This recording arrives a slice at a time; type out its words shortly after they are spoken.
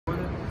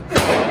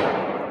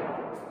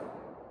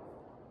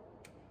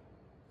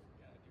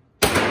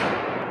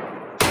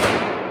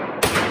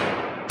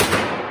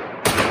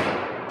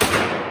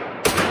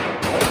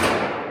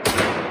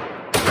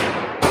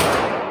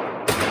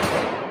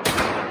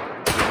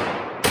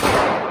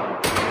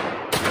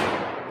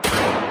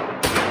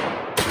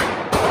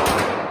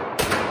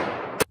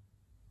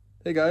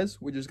Hey guys,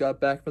 we just got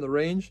back from the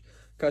range.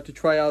 Got to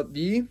try out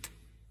the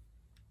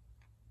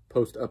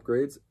Post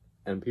Upgrades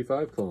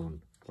MP5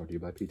 clone, brought to you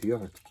by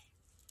PTR.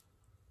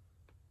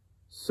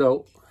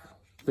 So,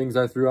 things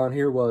I threw on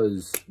here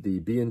was the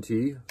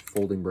B&T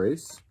folding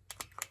brace.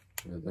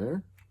 Right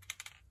there.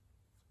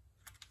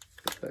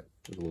 That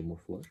was a little more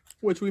flush.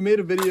 which we made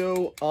a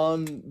video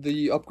on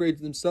the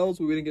upgrades themselves,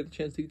 but we didn't get the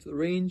chance to get to the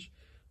range.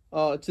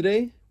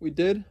 Today, we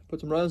did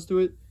put some rounds to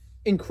it.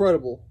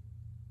 Incredible.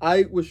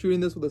 I was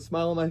shooting this with a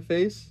smile on my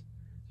face.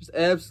 Just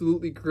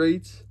absolutely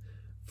great.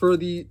 For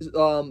the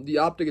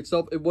optic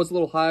itself, it was a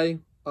little high.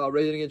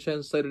 Ray didn't get a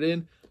chance to sight it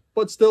in,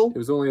 but still, it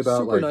was only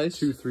about like nice.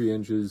 2-3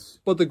 inches.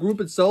 But the group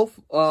itself,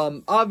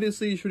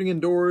 obviously shooting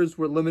indoors,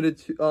 we're limited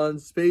to, on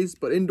space,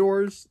 but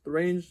indoors, the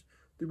range,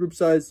 the group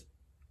size,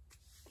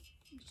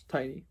 just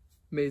tiny,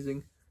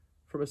 amazing.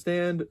 From a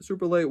stand,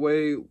 super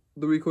lightweight,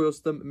 the recoil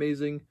system,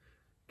 amazing.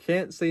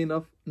 Can't say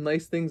enough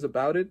nice things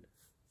about it.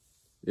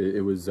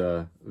 It was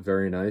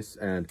very nice,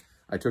 and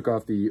I took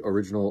off the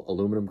original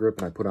aluminum grip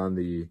and I put on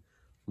the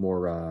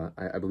more,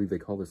 I believe they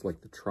call this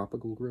like the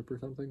tropical grip or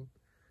something.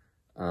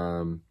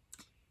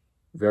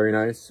 Very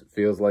nice.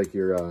 Feels like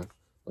you're,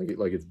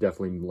 like it's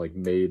definitely like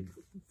made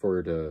for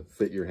it to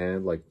fit your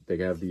hand. Like they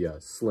have the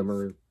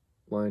slimmer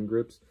line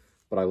grips,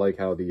 but I like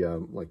how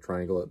the like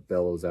triangle it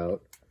bellows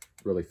out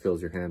really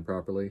fills your hand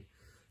properly.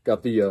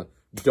 Got the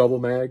double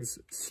mags,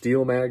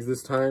 steel mags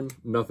this time.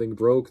 Nothing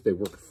broke. They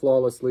work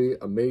flawlessly.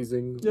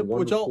 Amazing. Yep,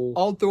 wonderful. which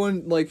I'll throw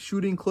in like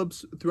shooting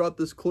clips throughout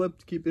this clip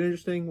to keep it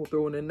interesting. We'll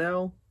throw one in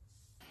now.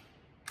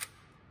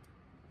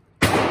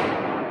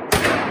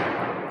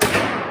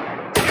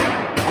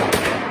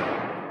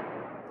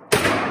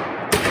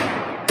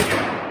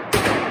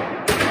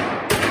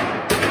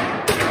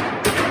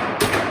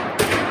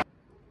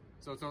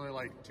 So it's only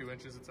like 2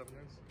 inches and 7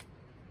 inches?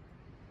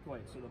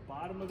 Wait, so the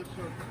bottom of the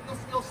circle.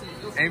 You'll see.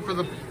 Aim for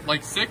the,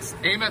 like 6,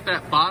 aim at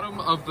that bottom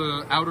of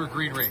the outer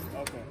green ring.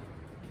 Okay.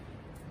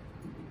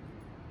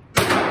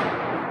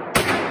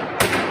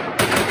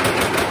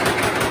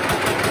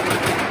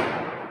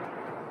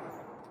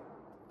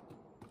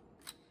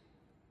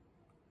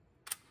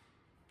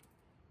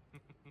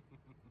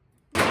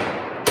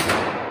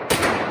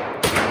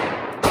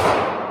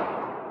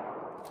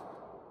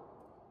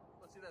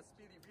 Let's see that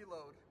speedy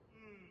reload.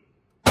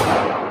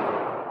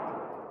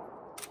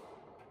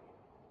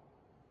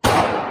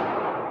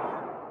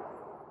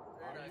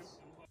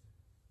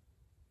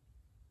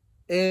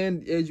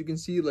 And as you can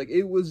see, like,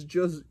 it was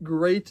just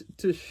great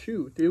to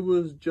shoot. It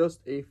was just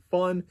a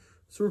fun,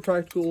 super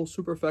practical,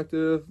 super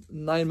effective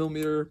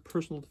 9mm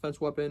personal defense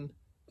weapon.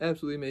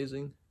 Absolutely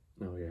amazing.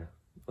 Oh yeah,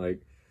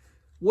 like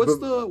what's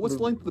the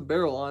length of the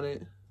barrel on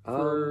it?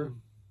 For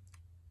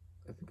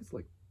I think it's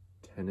like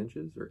 10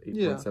 inches or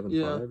 8.75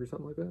 yeah. or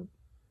something like that.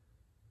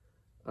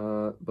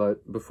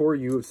 But before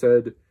you have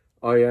said,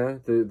 oh yeah,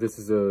 this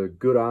is a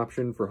good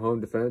option for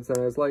home defense, and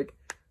I was like,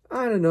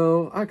 I don't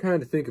know, I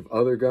kind of think of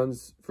other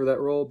guns for that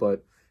role,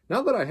 but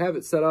now that I have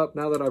it set up,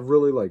 now that I've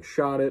really like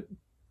shot it,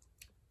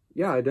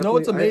 yeah, I definitely, no,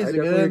 it's amazing.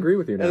 I definitely agree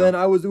with you now. And then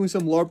I was doing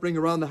some LARPing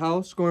around the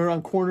house, going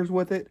around corners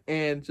with it,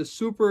 and just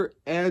super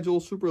agile,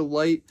 super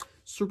light,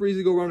 super easy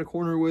to go around a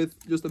corner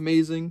with, just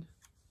amazing.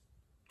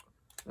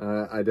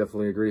 I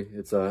definitely agree.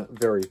 It's a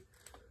very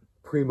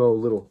primo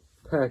little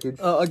package.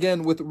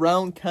 Again, with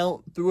round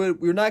count through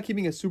it, we're not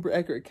keeping a super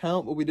accurate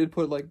count, but we did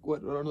put like,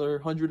 what, another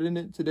 100 in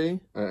it today?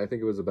 I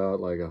think it was about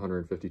like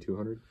 150,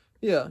 200.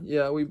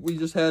 Yeah, we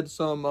just had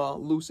some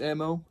loose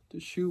ammo to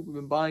shoot. We've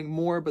been buying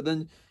more, but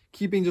then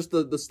keeping just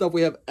the stuff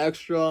we have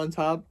extra on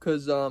top,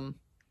 because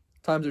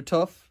times are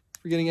tough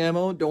for getting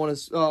ammo. Don't want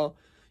to,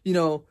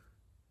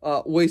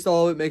 waste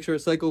all of it. Make sure it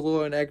cycles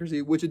low on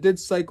accuracy, which it did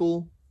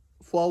cycle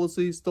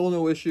flawlessly. Still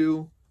no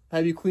issue.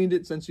 Have you cleaned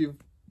it since you've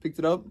picked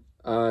it up?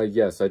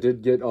 Yes, I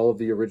did get all of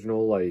the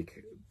original,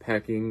 like,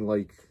 packing,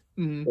 like,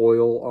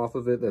 oil off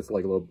of it. That's,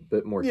 like, a little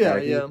bit more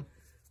tacky. Yeah.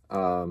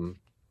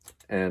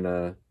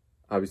 And,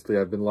 obviously,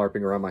 I've been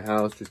LARPing around my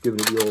house, just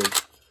giving it the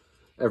old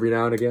every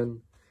now and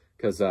again.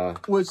 Because,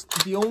 was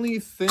the only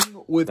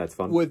thing with, that's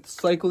fun. With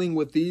cycling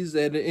with these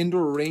at an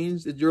indoor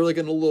range that you're, like,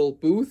 in a little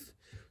booth.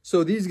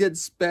 So these get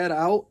spat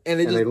out, and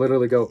they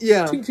literally go,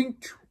 yeah. Ting, ting,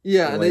 ting.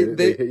 Yeah, and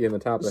they hit you in the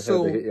top of the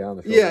head, they hit you on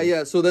the shoulder.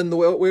 Yeah. So then the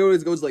way it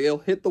always goes, like, it'll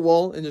hit the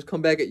wall and just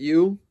come back at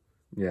you.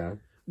 Yeah.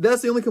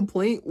 That's the only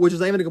complaint, which is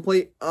not even a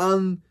complaint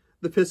on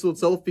the pistol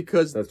itself,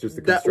 because that's just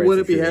the that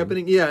wouldn't be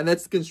happening. Yeah, and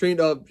that's the constraint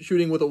of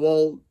shooting with a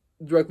wall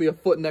directly a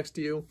foot next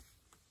to you.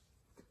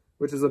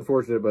 Which is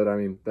unfortunate, but I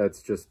mean,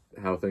 that's just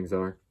how things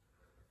are.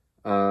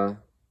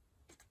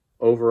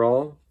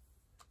 Overall,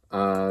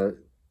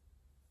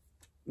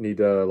 need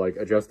to, like,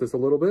 adjust this a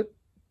little bit.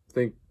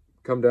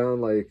 Come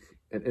down, like,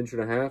 1.5 inches,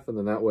 and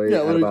then that way,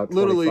 at about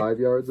 25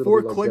 yards, it'll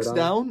 4 be, like, clicks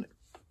down,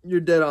 you're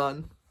dead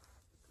on.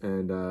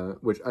 And,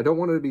 which I don't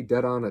want it to be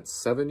dead on at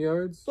 7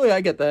 yards. Oh, yeah,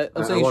 I get that.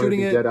 I'm saying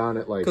shooting it dead on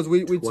at, like, because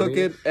we took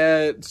it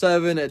at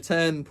 7, at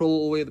 10, pull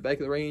all the way at the back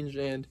of the range,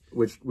 and...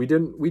 Which we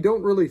don't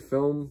really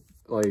film,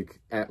 like,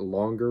 at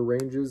longer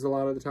ranges a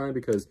lot of the time,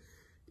 because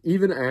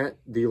even at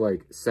the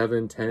like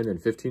 7, 10,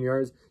 and 15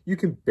 yards, you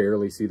can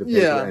barely see the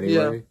paper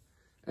anyway.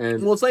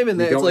 And well, it's not even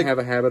that. We don't it's like, have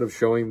a habit of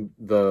showing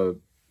the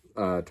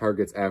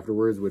targets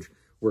afterwards, which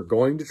we're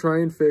going to try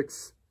and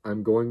fix.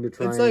 I'm going to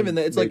try. It's not even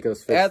that. It's like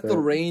at the that.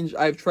 range.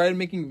 I've tried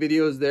making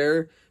videos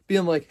there,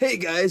 being like, "Hey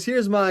guys,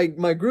 here's my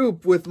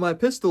group with my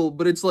pistol,"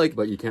 but it's like,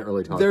 but you can't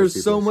really talk.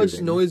 There's so much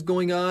noise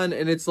going on,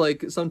 and it's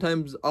like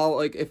sometimes I'll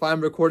like if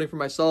I'm recording for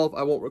myself,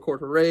 I won't record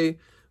for Ray.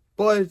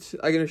 But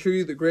I can assure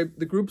you, the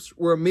groups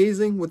were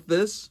amazing with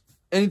this.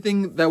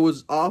 Anything that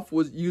was off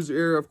was user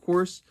error, of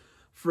course.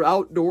 For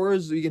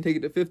outdoors, you can take it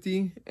to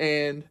 50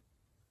 and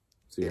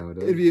see how it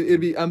does.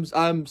 It'd be.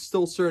 I'm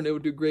still certain it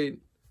would do great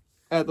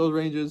at those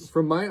ranges.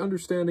 From my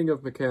understanding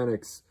of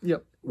mechanics,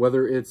 yep.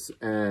 Whether it's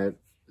at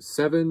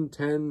 7,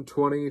 10,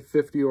 20,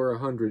 50, or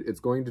 100, it's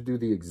going to do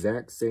the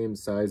exact same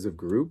size of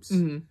groups.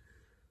 Mm-hmm.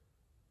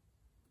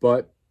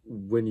 But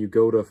when you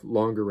go to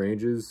longer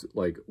ranges,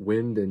 like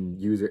wind and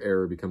user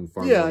error become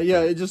far more. more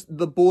It just,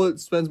 the bullet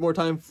spends more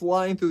time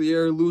flying through the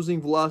air,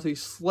 losing velocity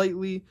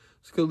slightly.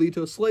 This could lead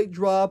to a slight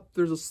drop.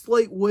 There's a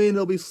slight wind.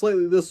 It'll be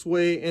slightly this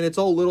way, and it's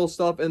all little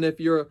stuff. And if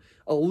you're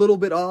a little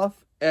bit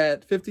off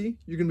at 50,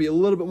 you can be a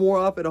little bit more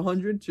off at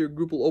 100, so your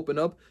group will open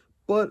up.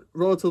 But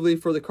relatively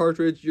for the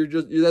cartridge,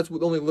 that's the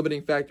only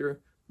limiting factor.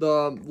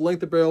 The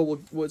length of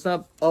barrel it's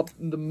not up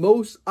the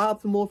most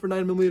optimal for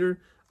 9mm.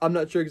 I'm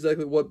not sure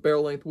exactly what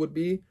barrel length would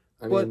be.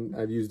 I mean,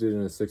 I've used it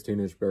in a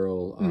 16-inch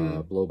barrel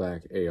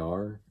blowback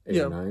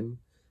AR-9,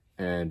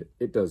 and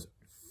it does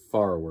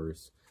far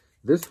worse.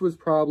 This was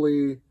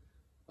probably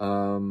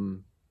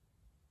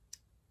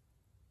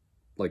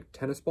like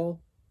tennis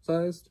ball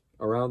sized,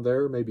 around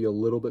there, maybe a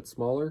little bit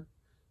smaller.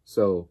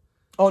 So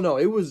oh no,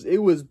 it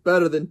was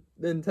better than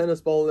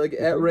tennis ball, like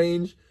at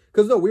range.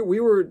 Because no, we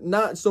were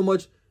not so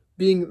much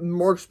being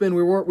marksman.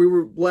 We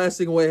were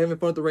blasting away, having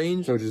fun at the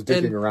range. So just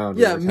dicking around.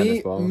 Yeah,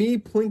 me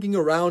plinking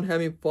around,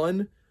 having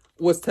fun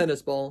was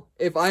tennis ball.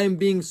 If I am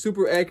being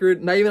super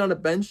accurate, not even on a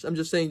bench, I'm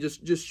just saying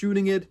just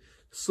shooting it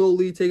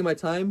slowly, taking my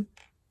time,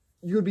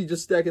 you would be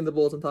just stacking the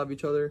bullets on top of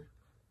each other.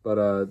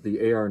 But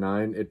the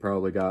AR-9, it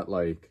probably got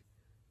like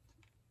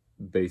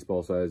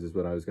baseball size is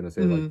what I was gonna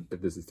say. Like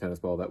if this is tennis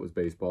ball, that was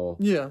baseball.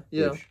 Yeah.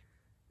 Which,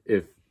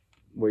 if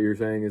what you're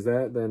saying is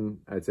that, then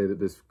I'd say that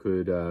this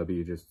could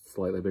be just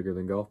slightly bigger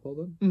than golf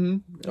ball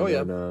then.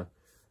 Oh,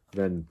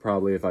 then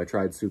probably if I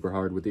tried super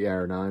hard with the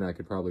AR-9, I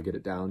could probably get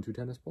it down to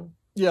tennis ball.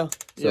 Yeah.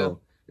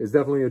 So it's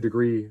definitely a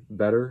degree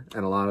better,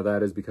 and a lot of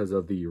that is because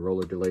of the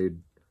roller delayed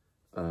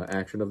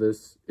action of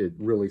this. It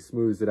really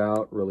smooths it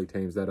out, really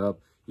tames that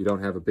up. You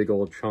don't have a big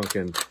old chunk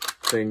and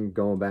thing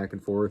going back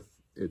and forth.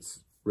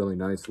 It's really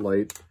nice,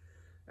 light,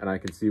 and I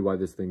can see why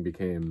this thing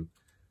became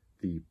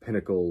the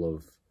pinnacle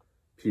of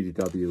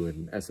PDW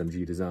and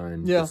SMG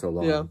design for so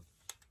long. Yeah.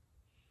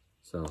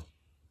 So,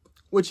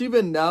 which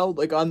even now,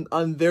 like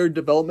on their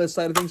development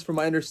side of things, from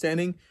my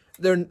understanding,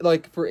 they're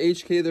like for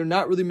HK, they're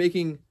not really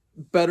making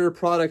better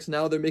products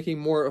now. They're making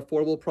more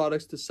affordable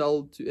products to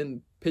sell to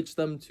and pitch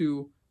them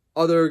to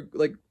other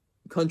like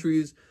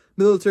countries,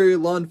 military,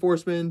 law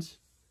enforcement.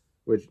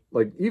 Which,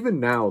 like, even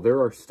now,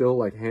 there are still,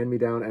 like,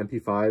 hand-me-down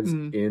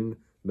MP5s in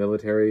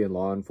military and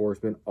law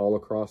enforcement all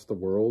across the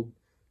world.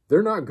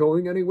 They're not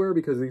going anywhere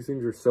because these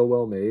things are so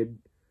well made,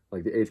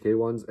 like the HK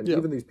ones, and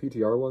even these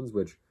PTR ones,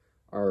 which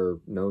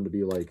are known to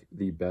be, like,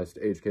 the best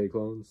HK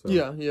clones.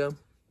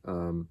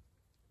 So,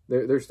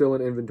 they're still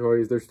in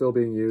inventories. They're still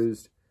being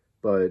used.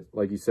 But,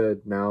 like you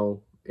said, now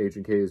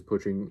H&K is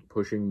pushing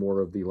more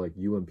of the, like,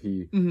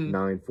 UMP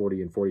 9,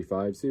 40, and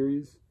 45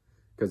 series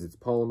because it's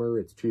polymer,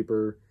 it's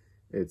cheaper.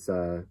 It's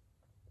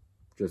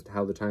just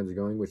how the times are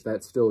going, which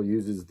that still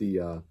uses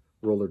the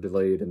roller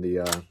delayed and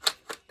the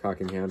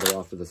cocking handle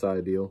off to the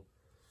side deal.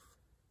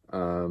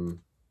 And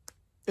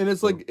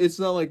it's like, it's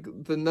not like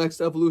the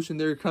next evolution.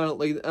 They're kind of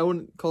like, I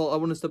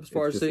wouldn't step as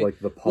far as saying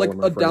like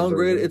a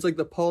downgrade. It's like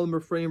the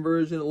polymer frame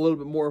version, a little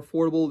bit more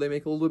affordable. They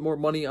make a little bit more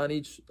money on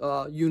each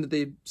unit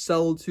they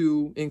sell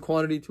to in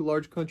quantity to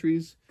large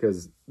countries.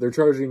 Because they're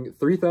charging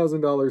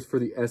 $3,000 for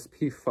the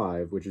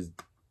SP5, which is,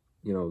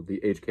 you know, the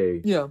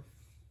HK. Yeah.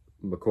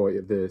 McCoy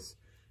of this,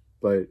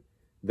 but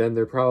then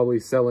they're probably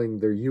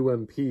selling their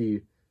UMP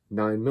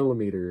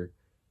 9mm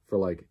for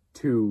like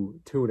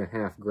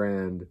 $2.5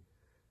 grand,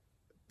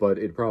 but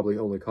it probably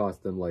only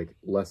cost them like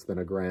less than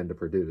 $1,000 to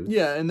produce.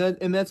 Yeah, and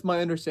that's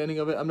my understanding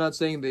of it. I'm not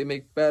saying they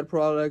make bad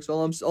products.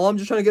 All I'm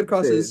just trying to get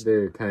across is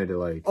they're kind of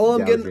like all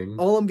I'm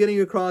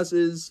getting across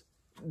is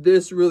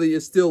this really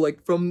is still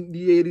like from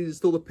the 80s is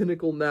still the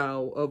pinnacle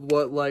now of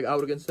what like I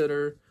would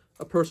consider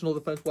a personal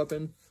defense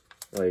weapon.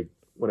 Like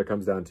when it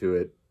comes down to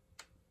it,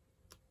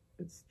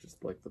 it's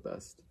just like the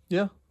best.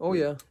 Yeah. Oh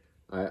yeah.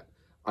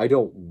 I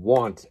don't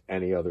want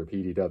any other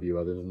PDW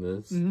other than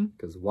this,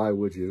 because why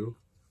would you?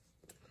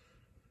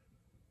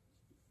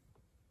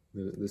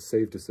 This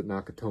saved us at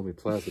Nakatomi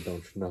Plaza,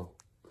 don't you know?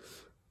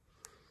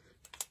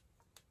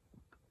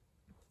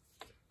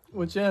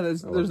 Which, yeah,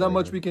 there's not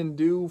much we can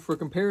do for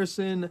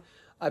comparison.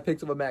 I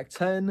picked up a Mac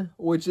 10,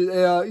 which is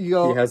He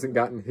hasn't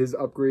gotten his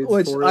upgrades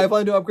which for it. I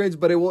find to upgrades,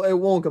 but it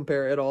won't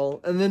compare at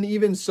all. And then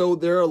even so,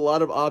 there are a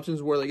lot of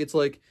options where like it's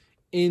like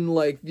in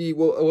like the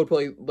I would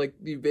probably like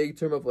the vague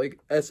term of like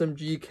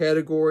SMG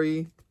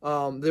category.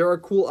 There are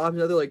cool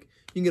options out there, like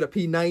you can get a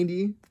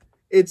P90.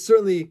 It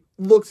certainly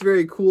looks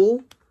very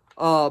cool,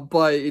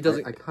 but it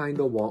doesn't. I kind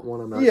of want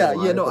one. I'm not. Yeah,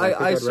 gonna lie, no,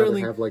 but I I'd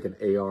certainly rather have like an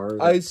AR.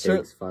 That I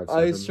takes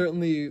 5.7.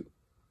 certainly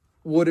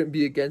wouldn't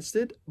be against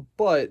it,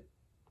 but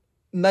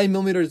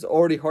 9mm is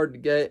already hard to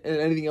get, and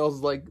anything else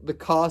is like the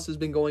cost has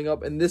been going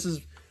up, and this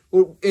is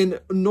in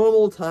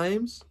normal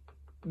times,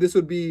 this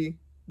would be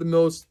the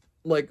most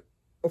like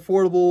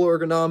affordable,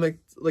 ergonomic,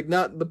 like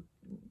not the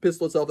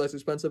pistol itself that's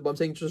expensive, but I'm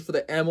saying just for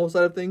the ammo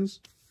side of things.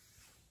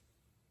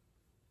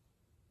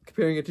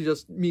 Comparing it to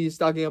just me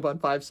stocking up on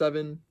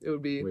 5.7, it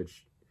would be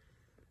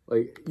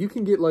like you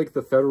can get like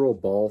the Federal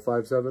Ball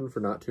 5.7 for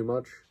not too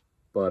much,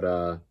 but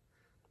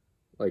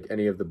like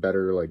any of the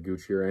better like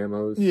Guccier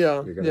ammos,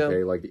 you're gonna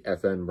pay like the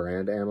FN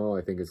brand ammo.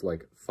 I think it's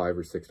like $5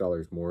 or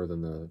 $6 more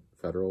than the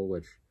Federal,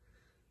 which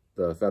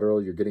the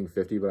Federal you're getting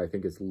 50, but I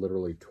think it's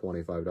literally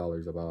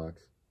 $25 a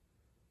box.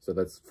 So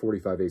that's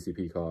 45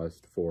 ACP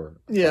cost for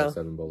a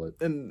 5.7 bullet,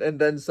 and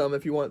then some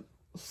if you want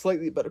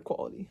slightly better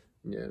quality.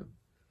 Yeah.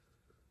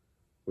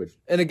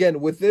 And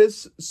again, with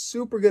this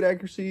super good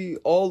accuracy,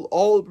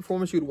 all the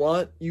performance you'd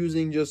want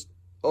using just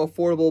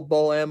affordable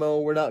ball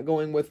ammo. We're not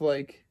going with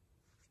like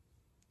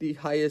the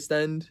highest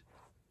end.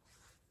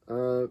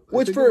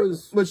 Which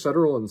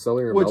Federal and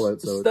cellular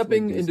pellet. So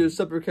stepping into a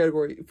separate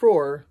category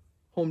for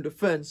home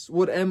defense,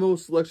 what ammo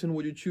selection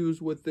would you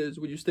choose with this?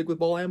 Would you stick with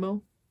ball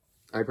ammo?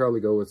 I'd probably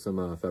go with some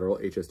Federal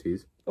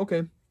HSTs.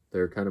 Okay.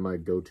 They're kind of my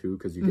go-to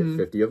because you get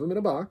 50 of them in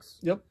a box.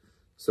 Yep.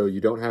 So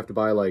you don't have to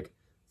buy like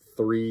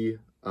 3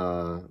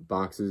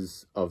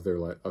 boxes of their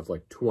like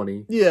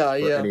 20 for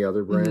any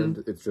other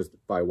brand. It's just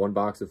buy 1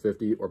 box of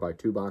 50 or buy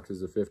 2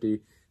 boxes of 50,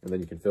 and then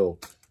you can fill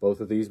both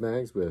of these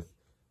mags with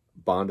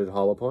bonded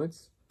hollow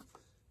points,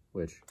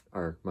 which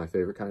are my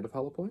favorite kind of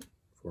hollow point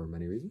for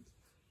many reasons.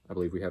 I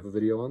believe we have a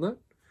video on that.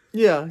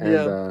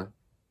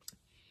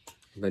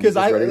 Because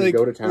I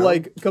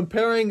like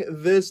comparing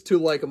this to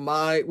like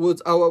my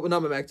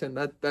not my Mac 10,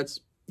 that's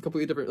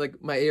completely different, like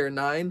my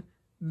AR-9.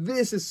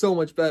 This is so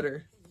much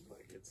better.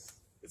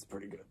 It's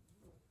pretty good.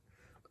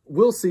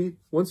 We'll see.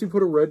 Once you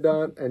put a red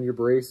dot and your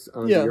brace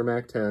onto your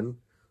Mac 10,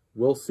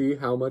 we'll see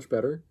how much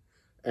better.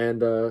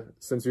 And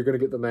since you're going to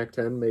get the Mac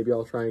 10, maybe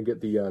I'll try and get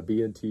the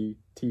B&T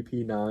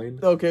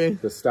TP9. Okay.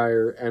 The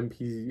Steyr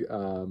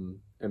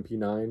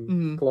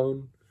MP9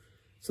 clone.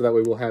 So that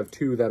way we'll have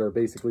 2 that are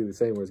basically the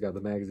same, where it's got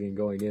the magazine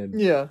going in.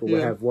 Yeah, but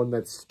we'll have one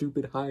that's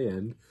stupid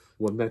high-end,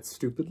 one that's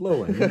stupid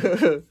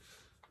low-end.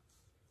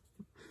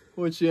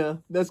 Which,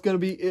 that's going to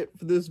be it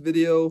for this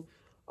video.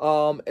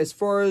 As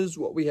far as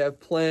what we have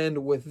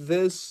planned with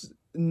this,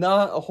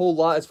 not a whole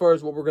lot as far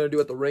as what we're going to do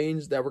at the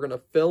range that we're going to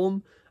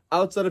film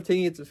outside of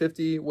taking it to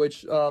 50,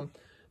 which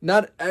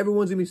not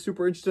everyone's going to be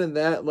super interested in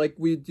that. Like,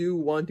 we do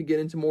want to get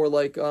into more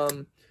like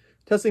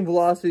testing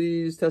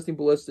velocities, testing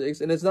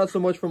ballistics, and it's not so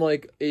much from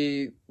like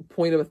a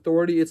point of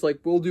authority. It's like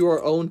we'll do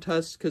our own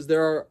tests because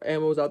there are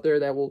ammos out there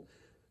that will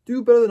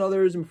do better than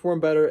others and perform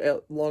better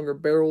at longer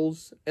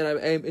barrels, and I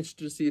am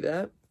interested to see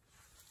that.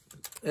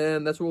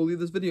 And that's where we'll leave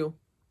this video.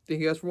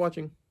 Thank you guys for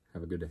watching.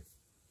 Have a good day.